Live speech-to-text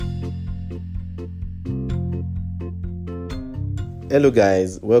Hello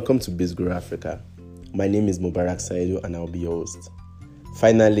guys, welcome to BizGuru Africa. My name is Mubarak Saidu and I'll be your host.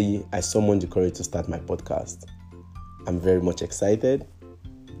 Finally, I summoned the courage to start my podcast. I'm very much excited.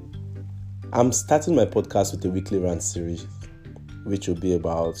 I'm starting my podcast with a weekly rant series, which will be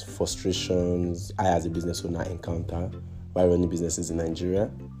about frustrations I as a business owner encounter while running businesses in Nigeria,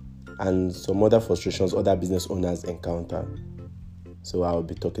 and some other frustrations other business owners encounter. So I'll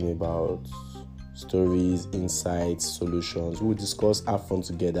be talking about stories, insights, solutions. We'll discuss, have fun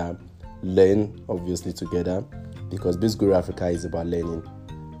together, learn obviously together, because BizGuru Africa is about learning.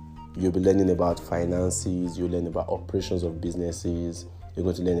 You'll be learning about finances, you'll learn about operations of businesses, you're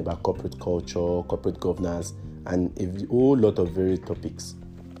going to learn about corporate culture, corporate governance, and a whole lot of varied topics.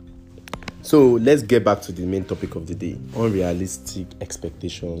 So let's get back to the main topic of the day: unrealistic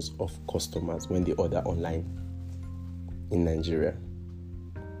expectations of customers when they order online in Nigeria.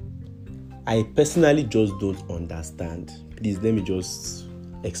 I personally just don't understand. Please let me just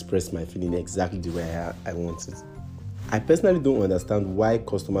express my feeling exactly the way I want it. I personally don't understand why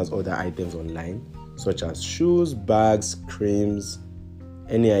customers order items online, such as shoes, bags, creams,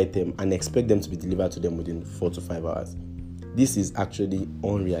 any item, and expect them to be delivered to them within 4 to 5 hours. This is actually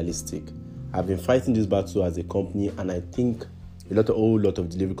unrealistic. I've been fighting this battle as a company, and I think a whole lot of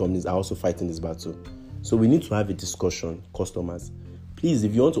delivery companies are also fighting this battle. So we need to have a discussion, customers. Please,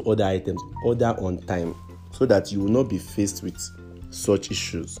 if you want to order items, order on time so that you will not be faced with such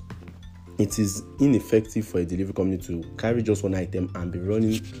issues. It is ineffective for a delivery company to carry just one item and be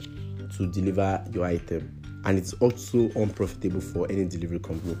running to deliver your item. And it's also unprofitable for any delivery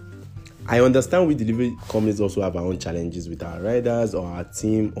company. I understand we delivery companies also have our own challenges with our riders or our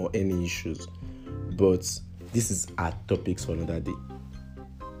team or any issues. But this is our topics for another day.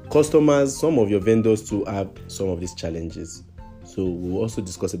 Customers, some of your vendors too have some of these challenges. So we'll also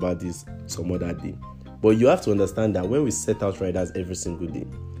discuss about this some other day. But you have to understand that when we set out riders every single day,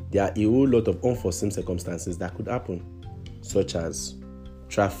 there are a whole lot of unforeseen circumstances that could happen, such as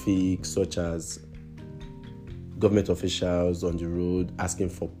traffic, such as government officials on the road asking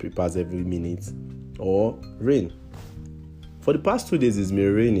for papers every minute, or rain. For the past 2 days, it's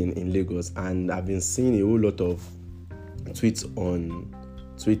been raining in Lagos, and I've been seeing a whole lot of tweets on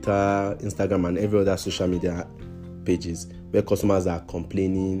Twitter, Instagram, and every other social media pages where customers are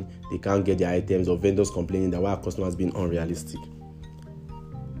complaining they can't get their items, or vendors complaining that why are customers being unrealistic.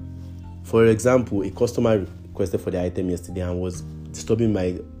 For example, a customer requested for the item yesterday and was disturbing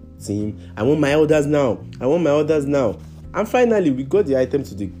my team. I want my orders now. And finally, we got the item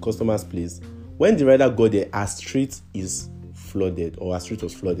to the customer's place. When the rider got there, our street was flooded.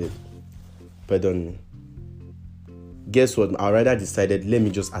 Pardon me. Guess what? Our rider decided, let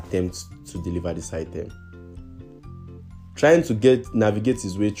me just attempt to deliver this item. Trying to navigate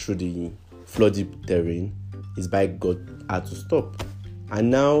his way through the flooded terrain, his bike had to stop.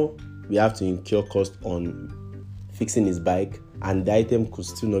 And now we have to incur cost on fixing his bike, and the item could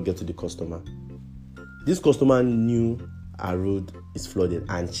still not get to the customer. This customer knew our road is flooded,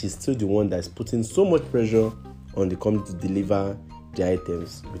 and she's still the one that's putting so much pressure on the company to deliver the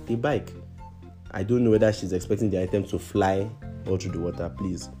items with a bike. I don't know whether she's expecting the item to fly all through the water.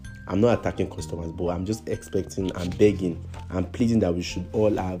 Please, I'm not attacking customers, but I'm just expecting, I'm begging, I'm pleading that we should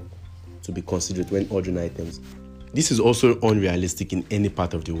all have to be considerate when ordering items. This is also unrealistic in any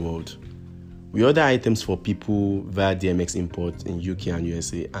part of the world. We order items for people via DMX Import in UK and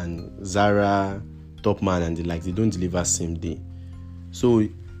USA, and Zara, Topman, and the like, they don't deliver same day. So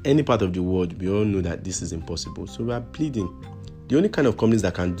any part of the world, we all know that this is impossible. So we are pleading. The only kind of companies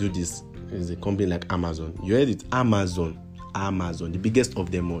that can do this is a company like Amazon. You heard it, Amazon, the biggest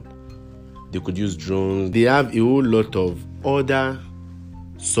of them all. They could use drones. They have a whole lot of other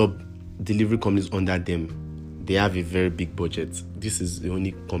sub-delivery companies under them. They have a very big budget. This is the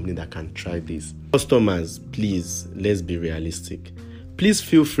only company that can try this. Customers, please, let's be realistic. Please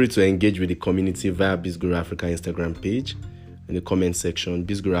feel free to engage with the community via BizGuru Africa Instagram page in the comment section.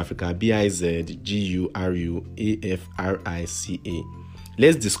 BizGuru Africa, BizGuruAfrica.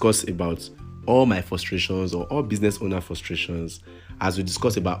 Let's discuss about all my frustrations or all business owner frustrations as we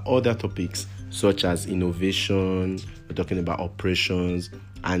discuss about other topics such as innovation, we're talking about operations,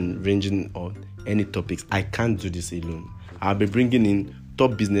 and ranging on any topics. I can't do this alone. I'll be bringing in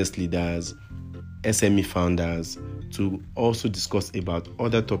top business leaders, SME founders to also discuss about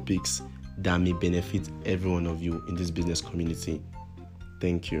other topics that may benefit every one of you in this business community.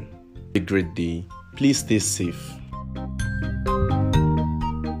 Thank you. Have a great day. Please stay safe.